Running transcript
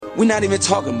We're not even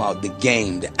talking about the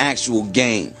game, the actual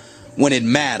game, when it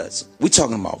matters. We're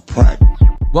talking about practice.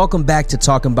 Welcome back to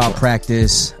Talking About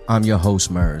Practice. I'm your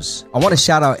host, Mers. I want to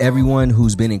shout out everyone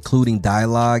who's been including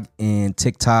dialogue in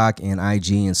TikTok and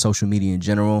IG and social media in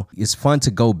general. It's fun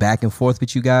to go back and forth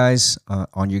with you guys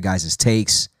on your guys'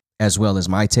 takes as well as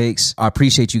my takes. I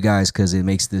appreciate you guys because it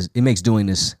makes doing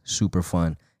this super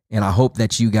fun. And I hope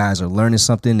that you guys are learning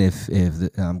something if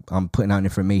I'm putting out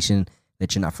information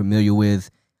that you're not familiar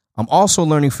with. I'm also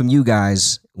learning from you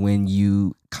guys when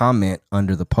you comment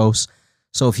under the post.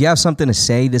 So if you have something to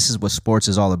say, this is what sports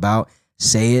is all about.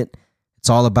 Say it. It's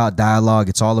all about dialogue.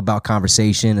 It's all about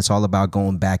conversation. It's all about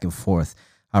going back and forth.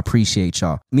 I appreciate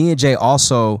y'all. Me and Jay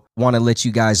also want to let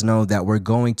you guys know that we're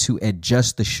going to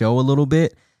adjust the show a little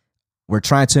bit. We're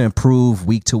trying to improve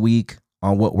week to week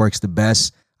on what works the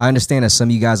best. I understand that some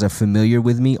of you guys are familiar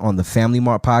with me on the Family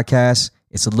Mart podcast.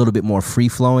 It's a little bit more free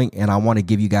flowing, and I want to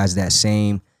give you guys that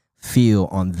same feel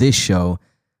on this show.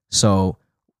 So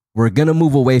we're going to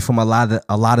move away from a lot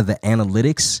of the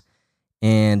analytics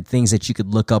and things that you could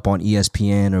look up on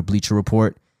ESPN or Bleacher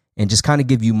Report and just kind of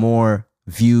give you more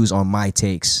views on my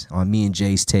takes, on me and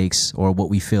Jay's takes, or what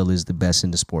we feel is the best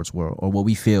in the sports world, or what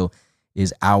we feel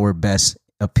is our best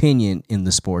opinion in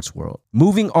the sports world.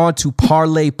 Moving on to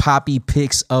Parlay Poppy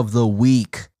picks of the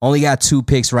week. Only got 2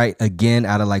 picks right again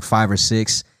out of like 5 or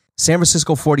 6. San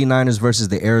Francisco 49ers versus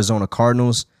the Arizona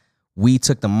Cardinals. We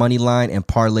took the money line and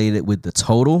parlayed it with the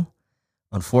total.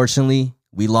 Unfortunately,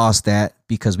 we lost that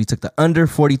because we took the under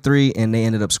 43 and they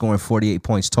ended up scoring 48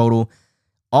 points total.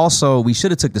 Also, we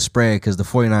should have took the spread because the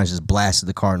 49ers just blasted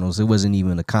the Cardinals. It wasn't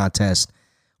even a contest.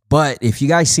 But if you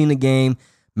guys seen the game,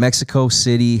 Mexico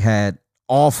City had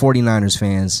all 49ers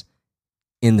fans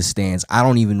in the stands. I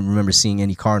don't even remember seeing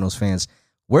any Cardinals fans.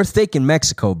 We're thick in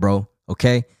Mexico, bro.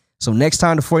 Okay? So next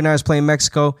time the 49ers play in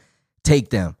Mexico,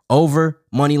 take them over,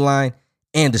 money line,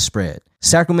 and the spread.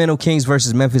 Sacramento Kings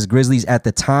versus Memphis Grizzlies. At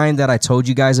the time that I told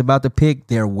you guys about the pick,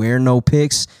 there were no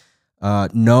picks,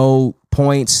 no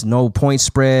points, no point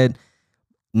spread,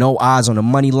 no odds on the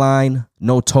money line,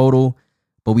 no total.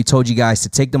 But we told you guys to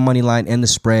take the money line and the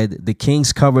spread. The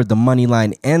Kings covered the money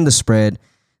line and the spread.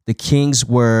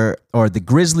 The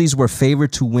Grizzlies were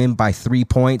favored to win by 3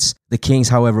 points. The Kings,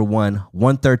 however, won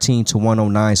 113 to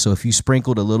 109. So if you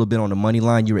sprinkled a little bit on the money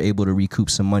line, you were able to recoup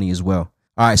some money as well.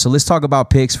 All right, so let's talk about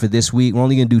picks for this week. We're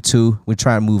only going to do 2. We're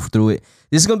trying to move through it.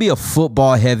 This is going to be a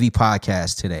football-heavy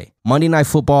podcast today. Monday Night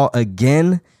Football,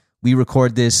 again, we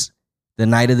record this the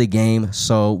night of the game,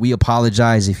 so we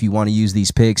apologize if you want to use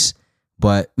these picks,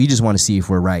 but we just want to see if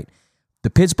we're right. The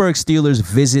Pittsburgh Steelers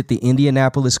visit the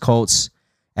Indianapolis Colts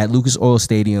at Lucas Oil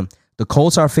Stadium. The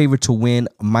Colts are favored to win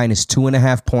minus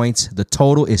 2.5 points. The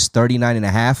total is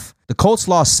 39.5. The Colts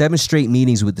lost 7 straight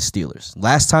meetings with the Steelers.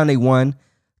 Last time they won,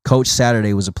 Coach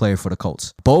Saturday was a player for the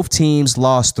Colts. Both teams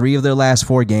lost 3 of their last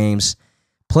 4 games.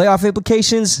 Playoff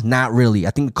implications? Not really.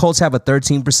 I think the Colts have a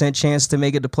 13% chance to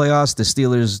make it to playoffs. The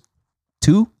Steelers,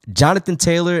 2. Jonathan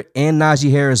Taylor and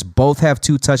Najee Harris both have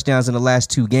 2 touchdowns in the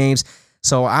last 2 games.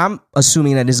 So I'm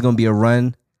assuming that this is going to be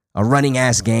a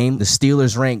running-ass game. The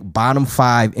Steelers rank bottom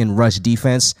 5 in rush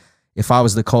defense. If I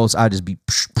was the Colts, I'd just be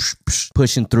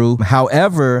pushing through.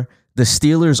 However, the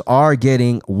Steelers are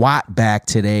getting Watt back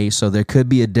today, so there could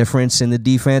be a difference in the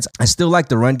defense. I still like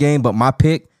the run game, but my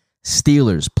pick,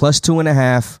 Steelers, plus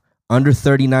 2.5, under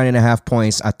 39.5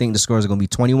 points. I think the scores are going to be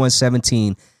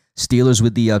 21-17. Steelers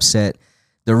with the upset.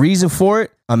 The reason for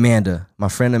it, Amanda, my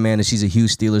friend Amanda, she's a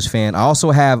huge Steelers fan. I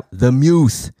also have the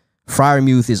Muth.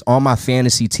 Freiermuth is on my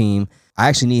fantasy team. I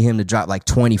actually need him to drop like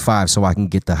 25 so I can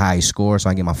get the highest score, so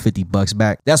I can get my $50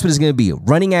 back. That's what it's going to be. A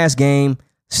running-ass game.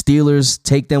 Steelers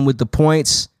take them with the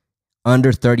points,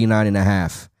 under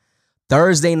 39.5.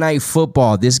 Thursday Night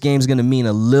Football. This game's going to mean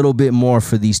a little bit more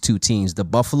for these 2 teams. The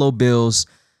Buffalo Bills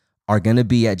are going to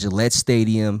be at Gillette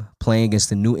Stadium playing against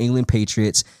the New England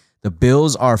Patriots. The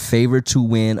Bills are favored to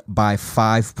win by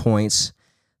 5 points.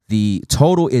 The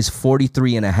total is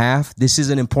 43.5. This is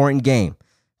an important game.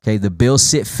 Okay, the Bills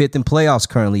sit 5th in playoffs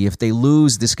currently. If they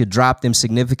lose, this could drop them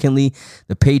significantly.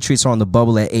 The Patriots are on the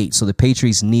bubble at 8, so the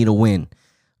Patriots need a win.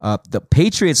 The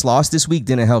Patriots loss this week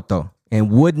didn't help, though, and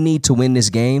would need to win this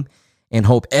game and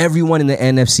hope everyone in the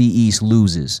NFC East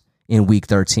loses in Week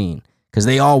 13 because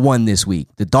they all won this week.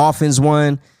 The Dolphins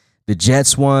won, the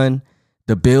Jets won,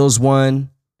 the Bills won,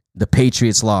 the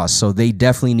Patriots lost. So they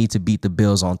definitely need to beat the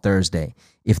Bills on Thursday.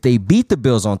 If they beat the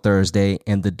Bills on Thursday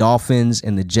and the Dolphins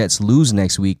and the Jets lose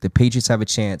next week, the Patriots have a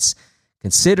chance,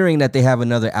 considering that they have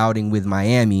another outing with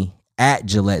Miami at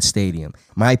Gillette Stadium.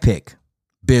 My pick,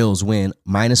 Bills win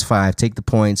 -5. Take the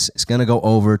points. It's going to go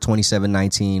over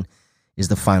 27-19 is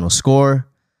the final score.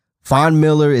 Von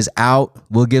Miller is out.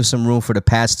 We'll give some room for the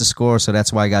Pats to score, so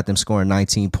that's why I got them scoring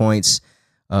 19 points.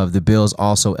 The Bills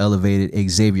also elevated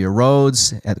Xavier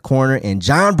Rhodes at the corner, and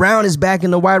John Brown is back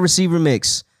in the wide receiver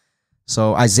mix.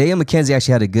 So Isaiah McKenzie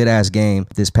actually had a good-ass game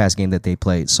this past game that they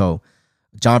played. So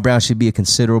John Brown should be a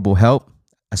considerable help.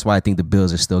 That's why I think the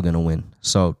Bills are still going to win.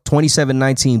 So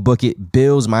 27-19, book it.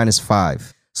 Bills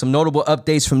 -5. Some notable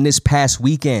updates from this past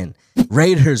weekend.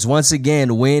 Raiders once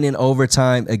again win in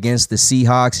overtime against the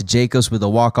Seahawks. Jacobs with a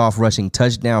walk-off rushing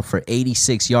touchdown for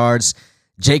 86 yards.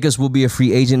 Jacobs will be a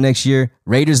free agent next year.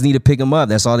 Raiders need to pick him up.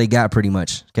 That's all they got pretty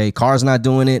much. Okay, Carr's not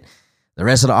doing it. The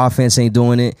rest of the offense ain't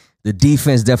doing it. The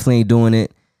defense definitely ain't doing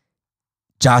it.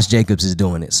 Josh Jacobs is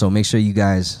doing it. So make sure you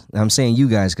guys, I'm saying you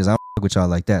guys because I don't fuck with y'all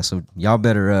like that. So y'all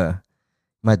better,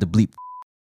 might have to bleep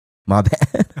my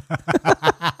bad.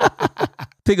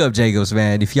 Pick up Jacobs,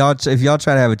 man. If y'all try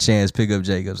to have a chance, pick up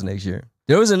Jacobs next year.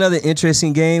 There was another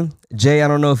interesting game. Jay, I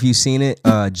don't know if you've seen it.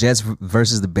 Jets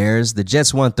versus the Bears. The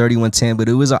Jets won 31-10, but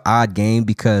it was an odd game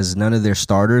because none of their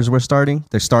starters were starting.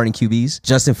 They're starting QBs.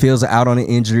 Justin Fields out on an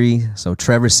injury, so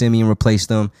Trevor Siemian replaced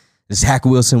them. Zach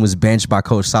Wilson was benched by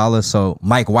Coach Saleh, so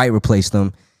Mike White replaced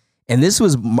them. And this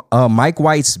was Mike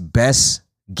White's best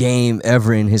game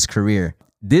ever in his career.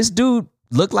 This dude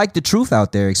looked like the truth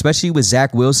out there, especially with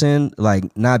Zach Wilson,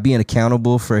 like not being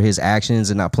accountable for his actions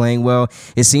and not playing well.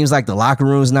 It seems like the locker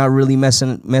room's not really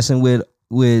messing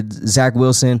with Zach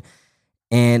Wilson.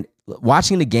 And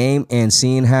watching the game and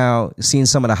seeing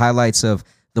some of the highlights of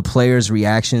the players'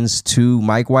 reactions to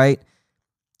Mike White,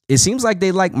 it seems like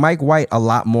they like Mike White a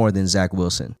lot more than Zach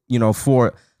Wilson. You know,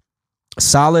 for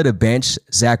Saleh to bench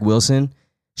Zach Wilson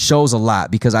shows a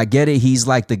lot because I get it. He's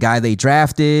like the guy they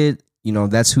drafted. You know,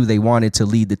 that's who they wanted to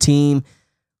lead the team.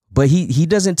 But he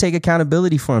doesn't take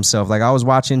accountability for himself. Like I was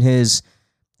watching his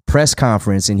press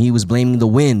conference and he was blaming the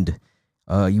wind.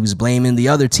 He was blaming the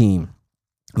other team.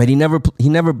 But he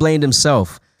never blamed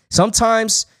himself.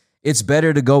 Sometimes it's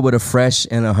better to go with a fresh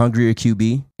and a hungrier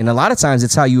QB. And a lot of times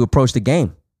it's how you approach the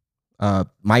game.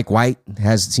 Mike White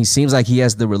he seems like he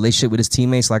has the relationship with his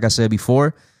teammates. Like I said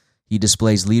before, he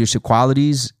displays leadership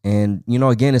qualities. And, you know,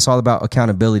 again, it's all about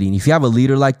accountability. And if you have a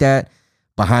leader like that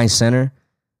behind center,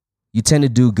 you tend to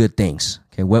do good things.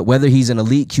 Okay, whether he's an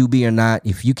elite QB or not,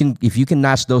 if you can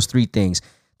notch those three things,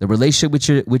 the relationship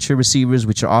with your receivers,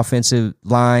 with your offensive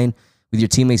line, with your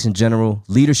teammates in general,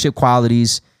 leadership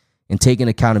qualities, and taking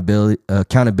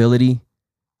accountability,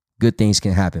 good things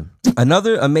can happen.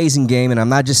 Another amazing game, and I'm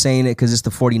not just saying it because it's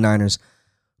the 49ers,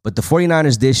 but the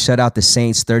 49ers did shut out the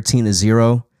Saints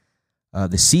 13-0.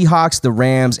 The Seahawks, the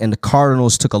Rams, and the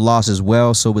Cardinals took a loss as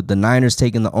well. So with the Niners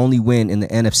taking the only win in the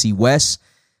NFC West,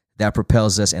 that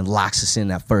propels us and locks us in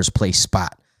that first place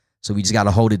spot. So we just got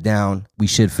to hold it down. We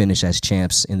should finish as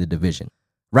champs in the division.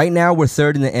 Right now, we're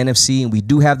third in the NFC, and we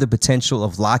do have the potential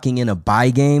of locking in a bye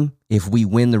game if we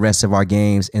win the rest of our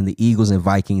games and the Eagles and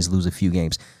Vikings lose a few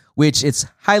games, which it's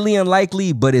highly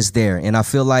unlikely, but it's there. And I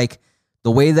feel like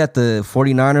the way that the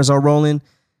 49ers are rolling,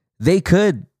 they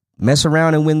could mess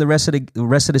around and win the rest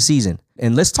of the season.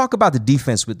 And let's talk about the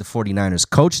defense with the 49ers.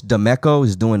 Coach D'Amico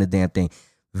is doing the damn thing.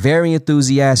 Very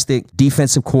enthusiastic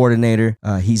defensive coordinator.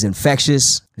 He's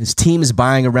infectious. His team is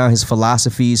buying around his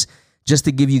philosophies. Just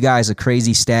to give you guys a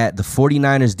crazy stat, the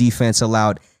 49ers defense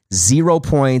allowed 0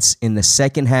 points in the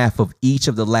second half of each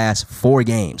of the last 4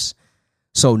 games.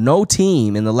 So no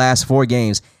team in the last 4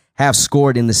 games have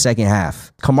scored in the second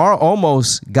half. Kamara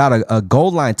almost got a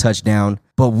goal line touchdown,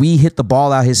 but we hit the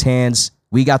ball out his hands.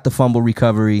 We got the fumble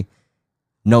recovery.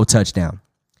 No touchdown.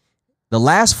 The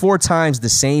last 4 times the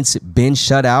Saints been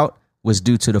shut out was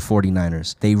due to the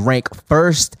 49ers. They rank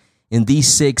first in these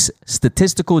 6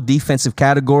 statistical defensive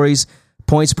categories: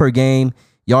 points per game,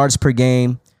 yards per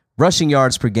game, rushing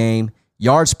yards per game,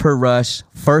 yards per rush,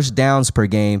 first downs per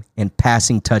game, and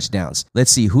passing touchdowns.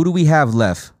 Let's see, who do we have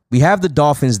left? We have the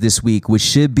Dolphins this week, which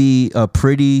should be a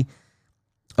pretty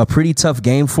tough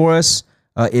game for us.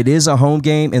 It is a home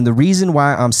game, and the reason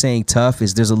why I'm saying tough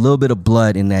is there's a little bit of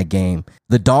blood in that game.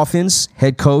 The Dolphins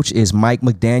head coach is Mike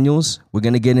McDaniels. We're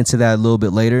going to get into that a little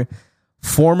bit later.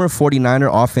 Former 49er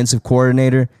offensive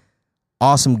coordinator.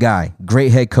 Awesome guy.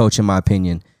 Great head coach, in my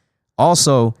opinion.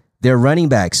 Also, their running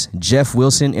backs, Jeff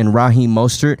Wilson and Raheem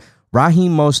Mostert.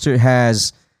 Raheem Mostert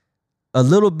has a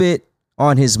little bit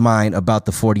on his mind about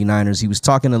the 49ers. He was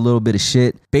talking a little bit of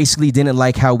shit. Basically didn't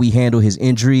like how we handled his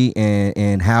injury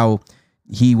and how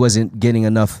he wasn't getting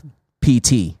enough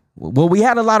PT. Well, we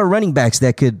had a lot of running backs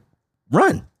that could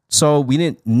run, so we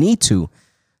didn't need to.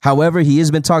 However, he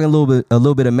has been talking a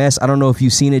little bit of mess. I don't know if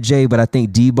you've seen it, Jay, but I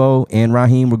think Debo and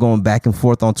Raheem were going back and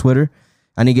forth on Twitter.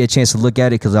 I didn't get a chance to look at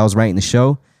it because I was writing the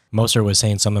show. Mostert was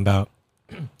saying something about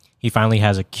he finally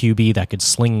has a QB that could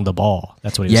sling the ball.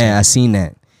 That's what he was saying. Yeah, I seen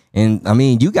that. And I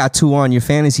mean, you got Tua on your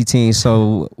fantasy team.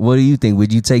 So what do you think?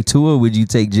 Would you take Tua or would you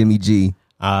take Jimmy G?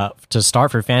 To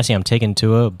start for fantasy, I'm taking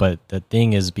Tua, but the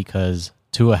thing is because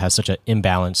Tua has such an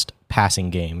imbalanced passing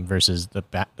game versus the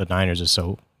Niners is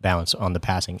so balanced on the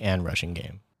passing and rushing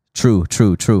game. True.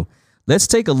 Let's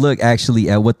take a look actually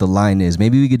at what the line is.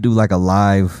 Maybe we could do like a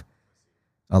live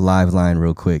line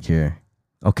real quick here.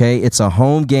 Okay, it's a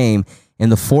home game,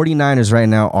 and the 49ers right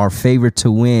now are favored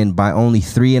to win by only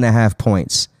 3.5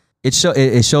 points.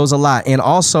 It shows a lot. And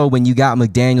also when you got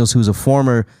McDaniels, who's a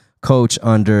former coach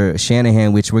under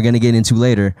Shanahan, which we're going to get into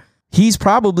later, he's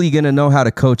probably going to know how to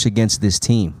coach against this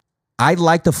team. I'd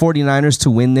like the 49ers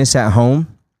to win this at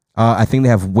home. I think they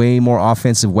have way more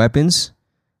offensive weapons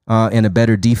and a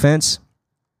better defense.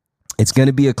 It's going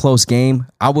to be a close game.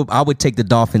 I would take the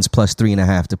Dolphins plus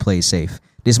 3.5 to play safe.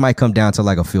 This might come down to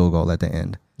like a field goal at the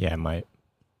end. Yeah, it might.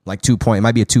 Like 2 point. It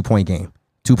might be a 2-point game.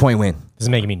 2-point win. This is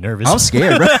making me nervous. I'm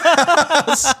scared, bro.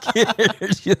 I'm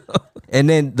scared. You know? And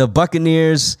then the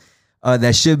Buccaneers,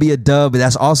 that should be a dub, but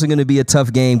that's also going to be a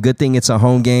tough game. Good thing it's a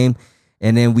home game.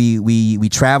 And then we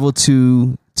travel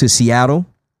to Seattle.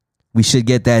 We should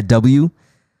get that W.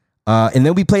 And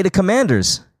then we play the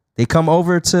Commanders. They come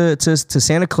over to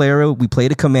Santa Clara. We play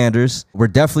the Commanders. We're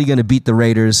definitely going to beat the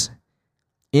Raiders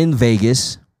in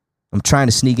Vegas. I'm trying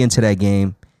to sneak into that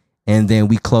game. And then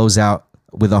we close out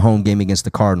with a home game against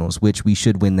the Cardinals, which we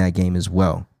should win that game as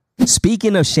well.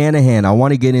 Speaking of Shanahan, I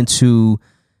want to get into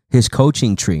his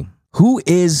coaching tree. Who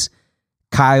is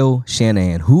Kyle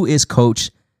Shanahan? Who is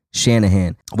Coach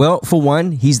Shanahan? Well, for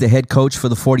one, he's the head coach for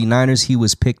the 49ers. He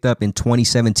was picked up in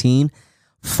 2017,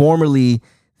 formerly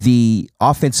the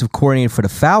offensive coordinator for the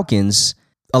Falcons.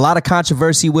 A lot of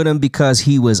controversy with him because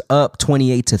he was up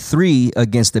 28-3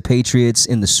 against the Patriots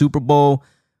in the Super Bowl.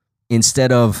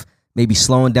 Instead of maybe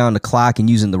slowing down the clock and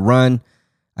using the run,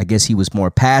 I guess he was more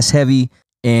pass heavy,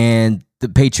 and the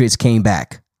Patriots came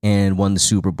back and won the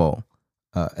Super Bowl.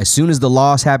 As soon as the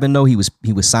loss happened, though, he was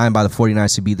signed by the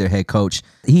 49ers to be their head coach.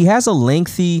 He has a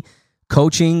lengthy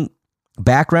coaching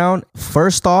background.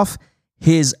 First off,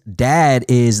 his dad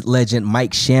is legend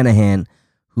Mike Shanahan,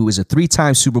 who is a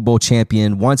 3-time Super Bowl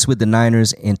champion, once with the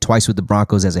Niners and twice with the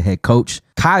Broncos as a head coach.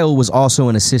 Kyle was also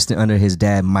an assistant under his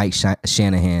dad, Mike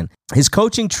Shanahan. His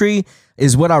coaching tree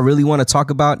is what I really want to talk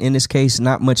about in this case,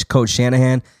 not much Coach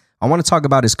Shanahan. I want to talk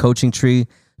about his coaching tree.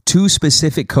 2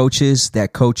 specific coaches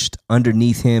that coached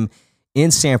underneath him in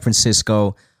San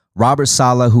Francisco. Robert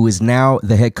Saleh, who is now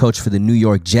the head coach for the New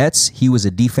York Jets. He was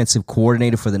a defensive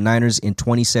coordinator for the Niners in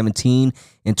 2017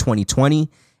 and 2020.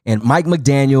 And Mike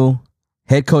McDaniel,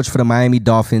 head coach for the Miami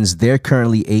Dolphins. They're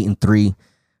currently 8-3.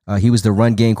 He was the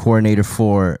run game coordinator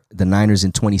for the Niners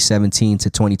in 2017 to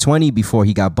 2020 before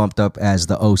he got bumped up as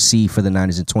the OC for the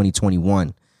Niners in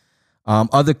 2021.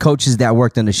 Other coaches that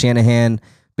worked under Shanahan,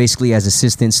 basically as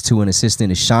assistants to an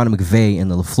assistant, is Sean McVay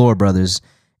and the LaFleur brothers.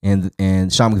 And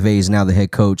Sean McVay is now the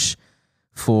head coach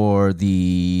for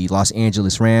the Los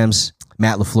Angeles Rams.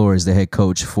 Matt LaFleur is the head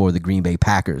coach for the Green Bay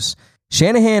Packers.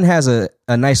 Shanahan has a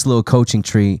nice little coaching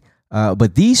tree,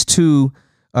 but these two,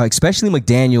 especially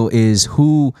McDaniel, is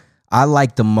who I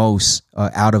like the most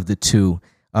out of the two.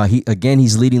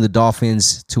 He's leading the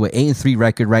Dolphins to an 8-3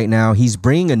 record right now. He's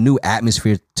bringing a new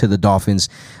atmosphere to the Dolphins.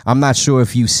 I'm not sure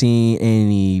if you've seen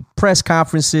any press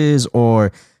conferences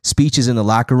or speeches in the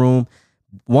locker room.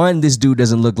 One, this dude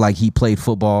doesn't look like he played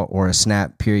football or a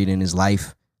snap period in his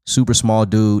life. Super small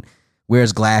dude,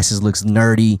 wears glasses, looks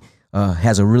nerdy,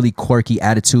 has a really quirky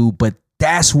attitude, but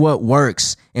that's what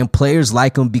works. And players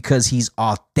like him because he's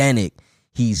authentic.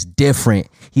 He's different.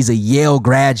 He's a Yale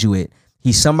graduate.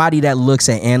 He's somebody that looks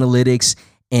at analytics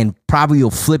and probably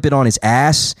will flip it on his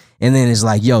ass and then is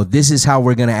like, yo, this is how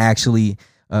we're going to actually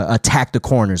attack the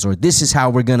corners, or this is how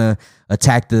we're going to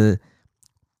attack the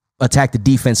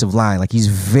defensive line. Like, he's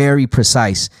very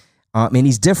precise. And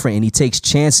he's different, and he takes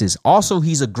chances. Also,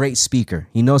 he's a great speaker.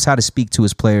 He knows how to speak to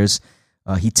his players.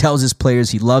 He tells his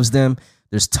players he loves them.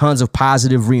 There's tons of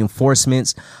positive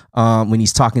reinforcements when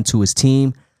he's talking to his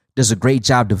team. Does a great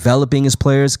job developing his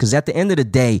players, because at the end of the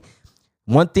day,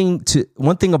 one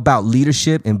thing about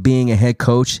leadership and being a head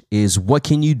coach is what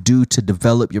can you do to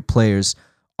develop your players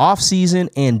off season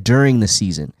and during the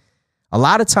season. A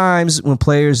lot of times when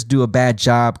players do a bad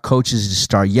job, coaches just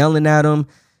start yelling at them.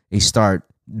 They start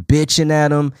bitching at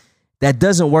them. That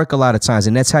doesn't work a lot of times,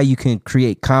 and that's how you can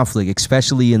create conflict,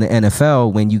 especially in the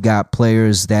NFL when you got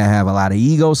players that have a lot of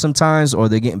ego sometimes, or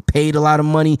they're getting paid a lot of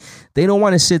money. They don't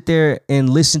want to sit there and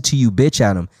listen to you bitch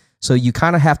at them. So you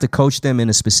kind of have to coach them in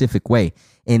a specific way,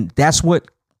 and that's what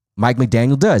Mike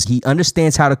McDaniel does. He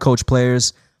understands how to coach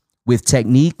players with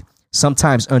technique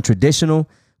sometimes untraditional,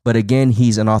 but again,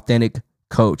 he's an authentic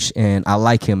coach, and I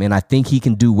like him, and I think he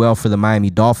can do well for the Miami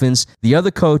Dolphins. The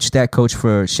other coach that coached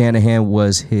for Shanahan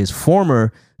was his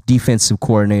former defensive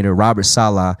coordinator, Robert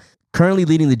Saleh, currently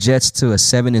leading the Jets to a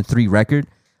 7-3 record.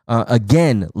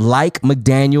 Again, like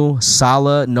McDaniel,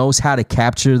 Saleh knows how to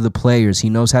capture the players. He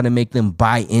knows how to make them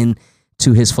buy in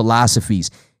to his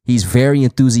philosophies. He's very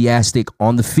enthusiastic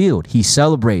on the field. He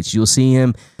celebrates. You'll see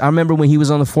him. I remember when he was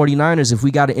on the 49ers, if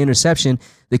we got an interception,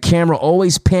 the camera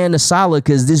always panned to Saleh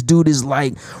because this dude is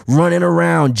like running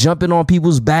around, jumping on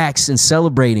people's backs and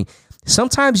celebrating.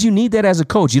 Sometimes you need that as a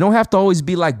coach. You don't have to always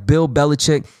be like Bill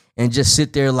Belichick and just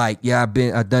sit there like, yeah,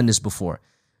 I've done this before.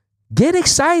 Get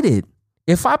excited.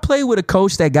 If I play with a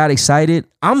coach that got excited,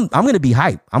 I'm going to be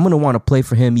hyped. I'm going to want to play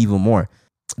for him even more.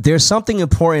 There's something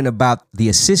important about the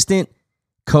assistant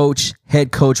coach,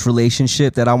 head coach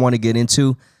relationship that I want to get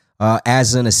into.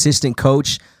 As an assistant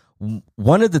coach,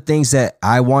 one of the things that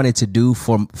I wanted to do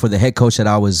for the head coach that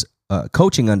I was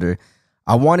coaching under,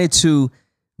 I wanted to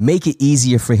make it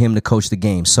easier for him to coach the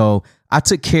game. So I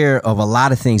took care of a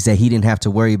lot of things that he didn't have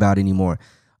to worry about anymore.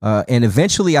 And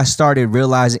eventually I started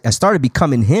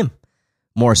becoming him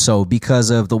more so because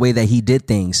of the way that he did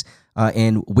things.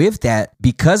 And with that,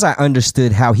 because I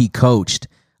understood how he coached,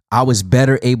 I was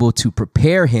better able to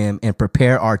prepare him and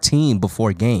prepare our team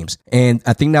before games. And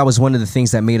I think that was one of the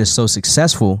things that made us so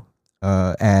successful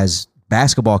as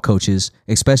basketball coaches,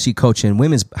 especially coaching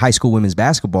high school women's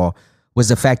basketball, was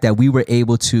the fact that we were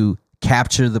able to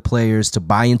capture the players to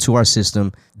buy into our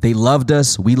system. They loved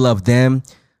us. We loved them.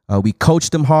 We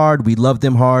coached them hard. We loved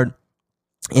them hard.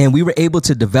 And we were able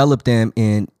to develop them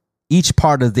in each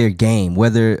part of their game,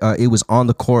 whether it was on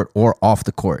the court or off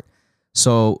the court.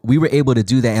 So we were able to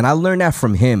do that. And I learned that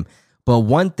from him. But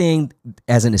one thing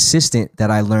as an assistant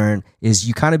that I learned is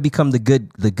you kind of become the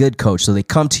good coach. So they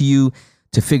come to you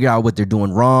to figure out what they're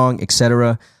doing wrong,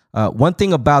 etc. One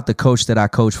thing about the coach that I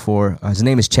coach for, his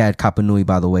name is Chad Kapanui,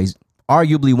 by the way,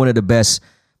 arguably one of the best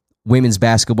women's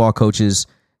basketball coaches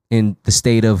in the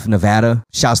state of Nevada.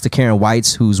 Shouts to Karen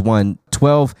Whites, who's won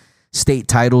 12 state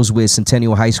titles with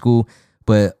Centennial High School.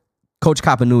 But Coach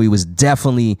Kapanui was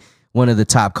definitely one of the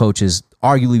top coaches,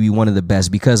 arguably one of the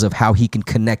best because of how he can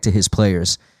connect to his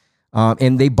players.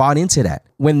 And they bought into that.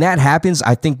 When that happens,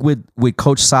 I think with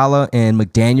Coach Saleh and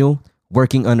McDaniel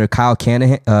working under Kyle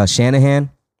Shanahan,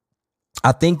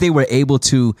 I think they were able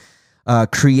to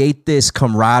create this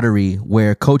camaraderie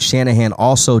where Coach Shanahan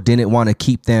also didn't want to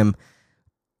keep them,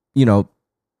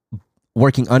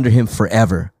 working under him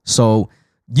forever. So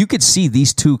you could see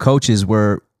these two coaches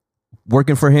were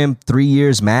working for him 3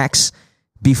 years max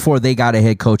before they got a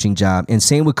head coaching job. And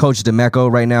same with Coach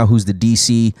DeMeco right now, who's the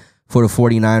DC for the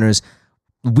 49ers.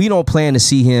 We don't plan to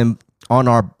see him on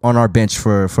our bench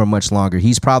for much longer.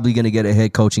 He's probably going to get a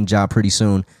head coaching job pretty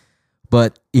soon.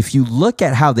 But if you look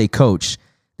at how they coach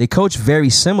very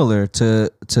similar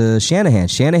to Shanahan.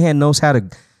 Shanahan knows how to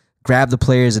grab the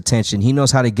players' attention. He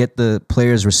knows how to get the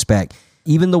players' respect.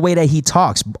 Even the way that he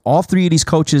talks. All three of these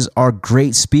coaches are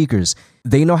great speakers.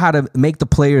 They know how to make the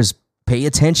players pay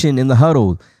attention in the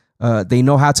huddle. They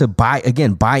know how to buy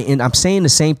in. I'm saying the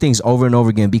same things over and over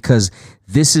again because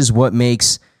this is what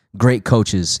makes great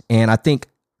coaches. And I think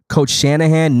Coach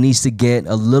Shanahan needs to get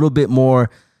a little bit more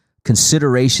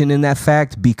consideration in that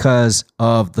fact because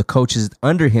of the coaches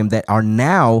under him that are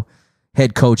now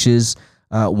head coaches.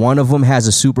 One of them has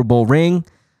a Super Bowl ring,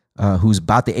 who's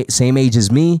about the same age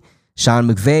as me, Sean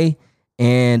McVay.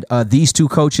 And these two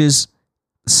coaches,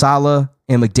 Saleh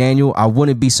and McDaniel, I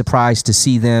wouldn't be surprised to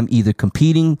see them either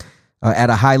competing at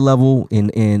a high level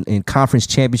in conference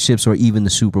championships or even the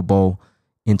Super Bowl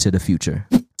into the future.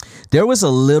 There was a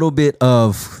little bit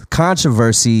of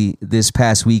controversy this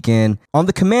past weekend on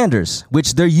the Commanders,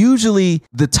 which they're usually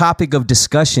the topic of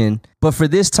discussion. But for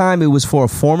this time, it was for a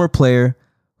former player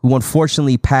who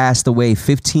unfortunately passed away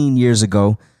 15 years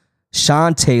ago.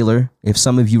 Sean Taylor, if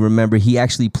some of you remember, he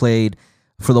actually played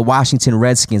for the Washington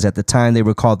Redskins. At the time, they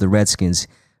were called the Redskins.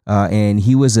 And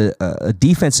he was a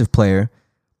defensive player.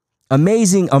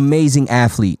 Amazing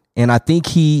athlete. And I think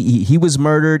he was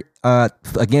murdered,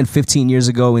 again, 15 years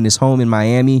ago in his home in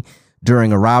Miami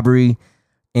during a robbery.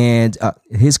 And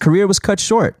his career was cut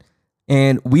short.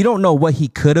 And we don't know what he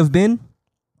could have been,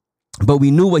 but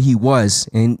we knew what he was.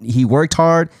 And he worked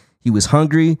hard. He was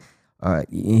hungry.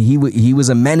 He was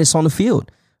a menace on the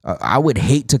field. I would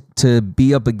hate to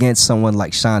be up against someone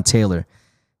like Sean Taylor.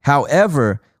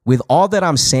 However, with all that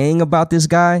I'm saying about this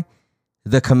guy,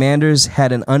 the Commanders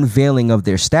had an unveiling of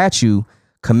their statue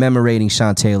commemorating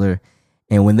Sean Taylor.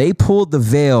 And when they pulled the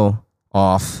veil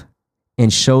off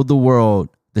and showed the world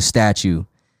the statue,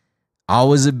 I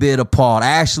was a bit appalled. I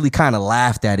actually kind of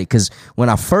laughed at it because when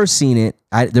I first seen it,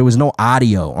 there was no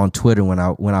audio on Twitter when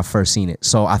I first seen it.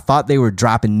 So I thought they were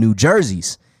dropping new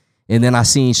jerseys. And then I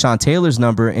seen Sean Taylor's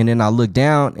number, and then I looked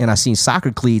down and I seen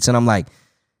soccer cleats, and I'm like,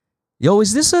 yo,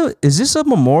 is this a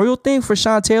memorial thing for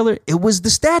Sean Taylor? It was the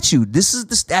statue. This is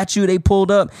the statue they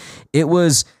pulled up. It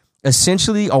was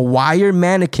essentially a wire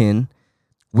mannequin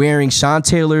wearing Sean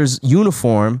Taylor's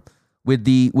uniform with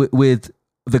the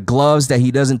gloves that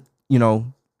he doesn't,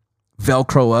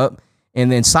 Velcro up,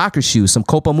 and then soccer shoes, some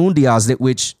Copa Mundials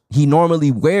which he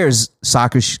normally wears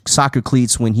soccer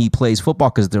cleats when he plays football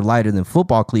because they're lighter than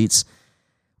football cleats.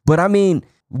 But I mean,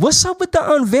 what's up with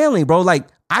the unveiling, bro? Like,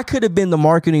 I could have been the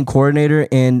marketing coordinator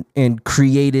and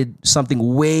created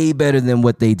something way better than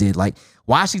what they did. Like,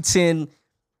 Washington,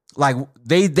 like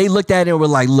they looked at it and were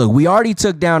like, look, we already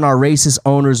took down our racist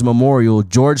owner's memorial,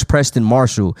 George Preston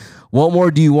Marshall. What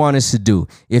more do you want us to do?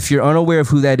 If you're unaware of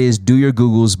who that is, do your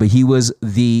Googles. But he was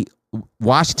the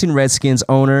Washington Redskins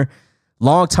owner,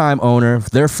 longtime owner,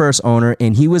 their first owner,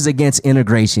 and he was against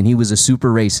integration. He was a super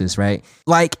racist, right?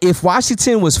 Like, if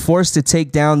Washington was forced to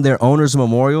take down their owner's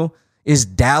memorial, is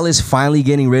Dallas finally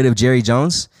getting rid of Jerry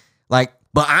Jones? Like,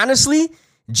 but honestly,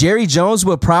 Jerry Jones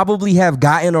would probably have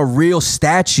gotten a real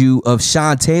statue of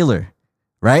Sean Taylor,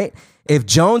 right? If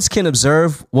Jones can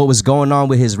observe what was going on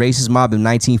with his racist mob in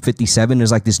 1957,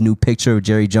 there's like this new picture of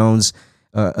Jerry Jones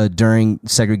during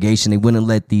segregation. They wouldn't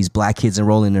let these black kids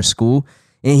enroll in their school.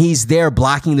 And he's there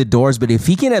blocking the doors. But if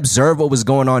he can observe what was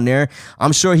going on there,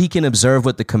 I'm sure he can observe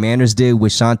what the Commanders did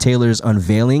with Sean Taylor's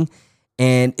unveiling.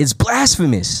 And it's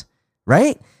blasphemous,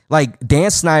 right? Like,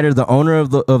 Dan Snyder, the owner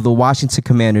of the Washington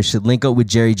Commanders, should link up with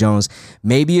Jerry Jones.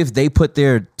 Maybe if they put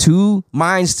their two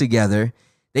minds together,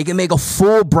 they can make a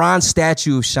full bronze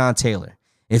statue of Sean Taylor.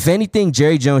 If anything,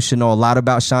 Jerry Jones should know a lot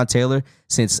about Sean Taylor,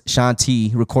 since Sean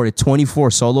T recorded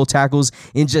 24 solo tackles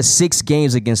in just 6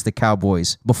 games against the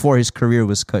Cowboys before his career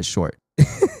was cut short.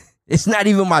 It's not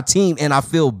even my team, and I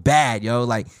feel bad, yo.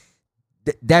 Like,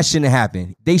 that shouldn't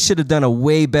happen. They should have done a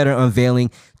way better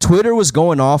unveiling. Twitter was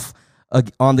going off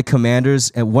on the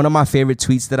Commanders, and one of my favorite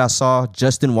tweets that I saw,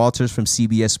 Justin Walters from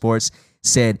CBS Sports,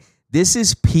 said, "This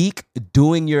is peak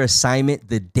doing your assignment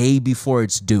the day before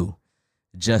it's due."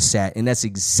 Just sat, and that's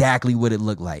exactly what it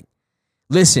looked like.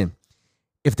 Listen,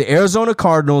 if the Arizona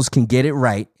Cardinals can get it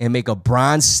right and make a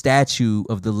bronze statue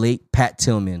of the late Pat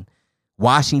Tillman,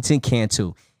 Washington can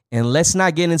too. And let's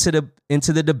not get into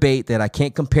the debate that I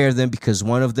can't compare them because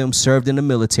one of them served in the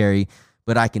military,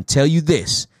 but I can tell you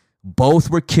this: both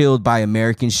were killed by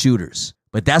American shooters.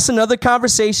 But that's another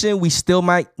conversation we still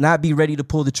might not be ready to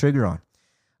pull the trigger on.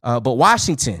 But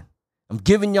Washington, I'm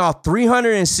giving y'all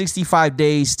 365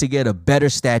 days to get a better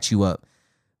statue up.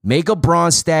 Make a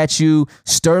bronze statue,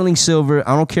 sterling silver,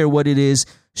 I don't care what it is.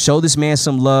 Show this man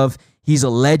some love. He's a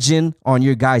legend on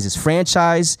your guys'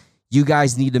 franchise. You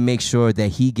guys need to make sure that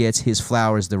he gets his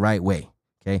flowers the right way,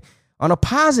 okay? On a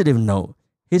positive note,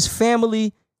 his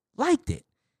family liked it.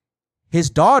 His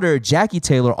daughter, Jackie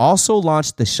Taylor, also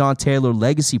launched the Sean Taylor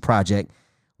Legacy Project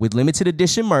with limited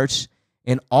edition merch,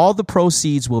 and all the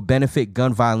proceeds will benefit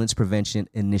gun violence prevention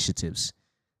initiatives.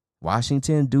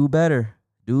 Washington, do better.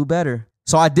 Do better.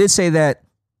 So I did say that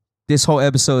this whole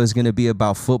episode is going to be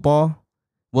about football.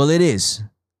 Well, it is.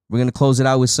 We're going to close it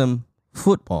out with some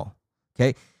football,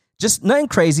 okay? Just nothing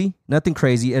crazy.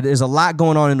 There's a lot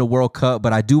going on in the World Cup,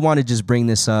 but I do want to just bring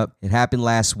this up. It happened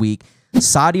last week.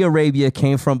 Saudi Arabia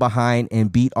came from behind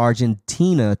and beat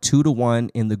Argentina 2-1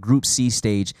 in the Group C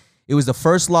stage. It was the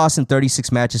first loss in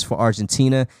 36 matches for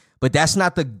Argentina, but that's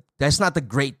not the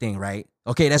great thing, right?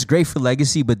 Okay, that's great for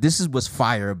legacy, but this is what's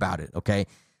fire about it, okay?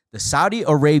 The Saudi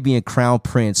Arabian Crown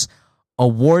Prince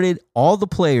awarded all the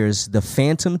players the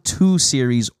Phantom 2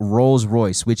 Series Rolls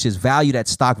Royce, which is valued at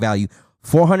stock value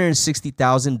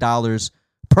 $460,000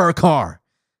 per car.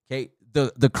 Okay,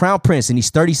 the Crown Prince, and he's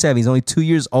 37, he's only 2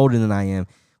 years older than I am,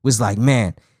 was like,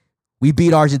 man, we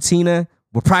beat Argentina.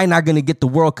 We're probably not going to get the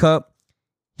World Cup.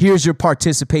 Here's your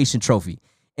participation trophy.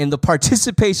 And the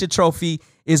participation trophy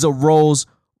is a Rolls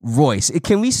Royce.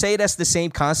 Can we say that's the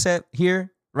same concept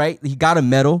here, right? He got a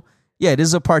medal. Yeah, it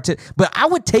is a but I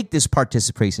would take this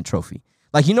participation trophy.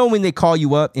 Like, you know, when they call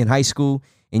you up in high school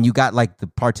and you got like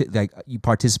you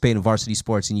participate in varsity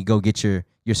sports and you go get your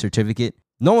certificate.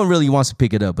 No one really wants to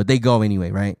pick it up, but they go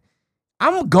anyway, right?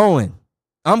 I'm going,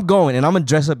 and I'm going to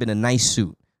dress up in a nice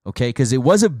suit, okay? Because it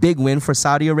was a big win for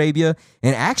Saudi Arabia.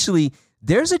 And actually,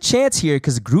 there's a chance here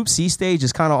because the Group C stage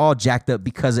is kind of all jacked up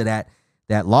because of that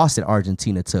loss that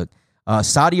Argentina took.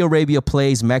 Saudi Arabia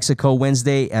plays Mexico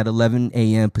Wednesday at 11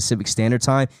 a.m. Pacific Standard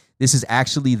Time. This is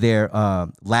actually their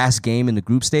last game in the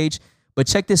group stage. But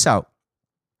check this out.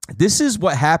 this is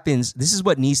what happens. This is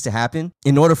what needs to happen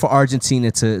in order for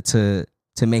Argentina to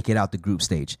make it out the group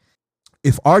stage.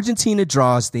 If Argentina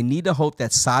draws, they need to hope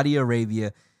that Saudi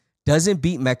Arabia doesn't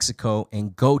beat Mexico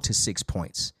and go to 6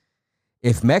 points.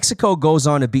 If Mexico goes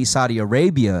on to beat Saudi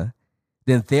Arabia,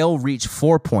 then they'll reach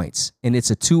 4 points, and it's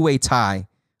a two-way tie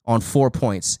on 4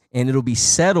 points, and it'll be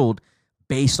settled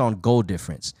based on goal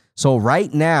difference. So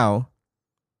right now,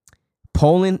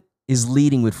 Poland is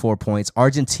leading with 4 points.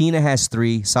 Argentina has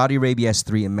 3, Saudi Arabia has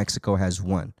 3, and Mexico has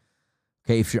 1.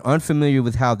 Okay, if you're unfamiliar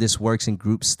with how this works in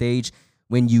group stage,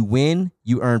 when you win,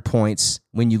 you earn points.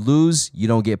 When you lose, you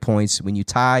don't get points. When you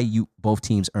tie, both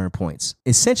teams earn points.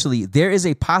 Essentially, there is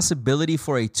a possibility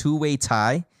for a two-way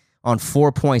tie on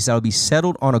 4 points that will be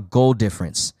settled on a goal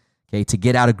difference, okay, to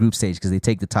get out of group stage because they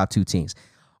take the top 2 teams.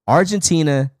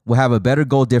 Argentina will have a better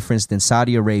goal difference than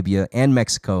Saudi Arabia and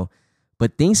Mexico,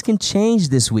 but things can change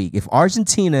this week. If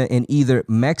Argentina and either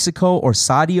Mexico or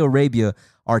Saudi Arabia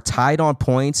are tied on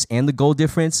points and the goal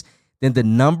difference, then the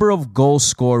number of goals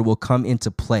scored will come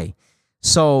into play.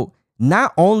 So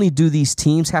not only do these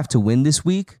teams have to win this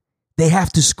week, they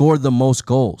have to score the most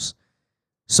goals.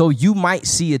 So you might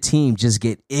see a team just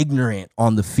get ignorant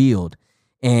on the field.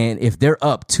 And if they're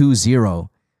up 2-0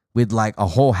 with like a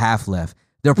whole half left,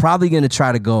 they're probably going to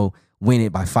try to go win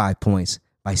it by 5 points,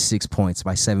 by 6 points,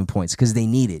 by 7 points, because they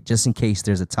need it just in case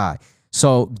there's a tie.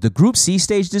 So the Group C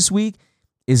stage this week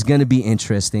is going to be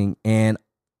interesting. And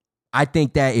I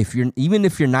think that even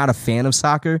if you're not a fan of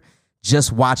soccer,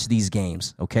 just watch these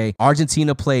games, okay?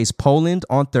 Argentina plays Poland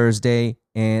on Thursday,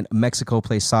 and Mexico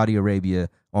plays Saudi Arabia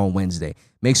on Wednesday.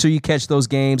 Make sure you catch those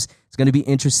games. It's going to be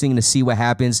interesting to see what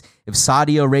happens. If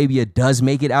Saudi Arabia does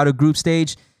make it out of group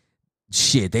stage,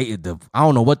 shit, I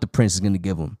don't know what the Prince is going to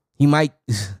give them. He might,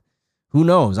 who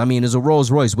knows? I mean, there's a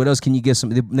Rolls Royce. What else can you give some?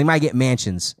 They might get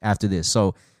mansions after this.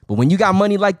 So, but when you got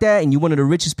money like that and you're one of the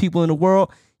richest people in the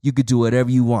world, you could do whatever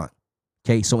you want.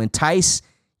 Okay, so entice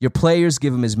your players,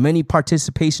 give them as many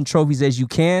participation trophies as you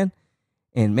can,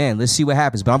 and man, let's see what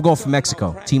happens. But I'm going for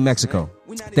Mexico, Team Mexico.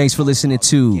 Thanks for listening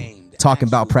to Talking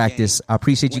About Practice. I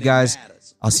appreciate you guys.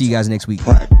 I'll see you guys next week.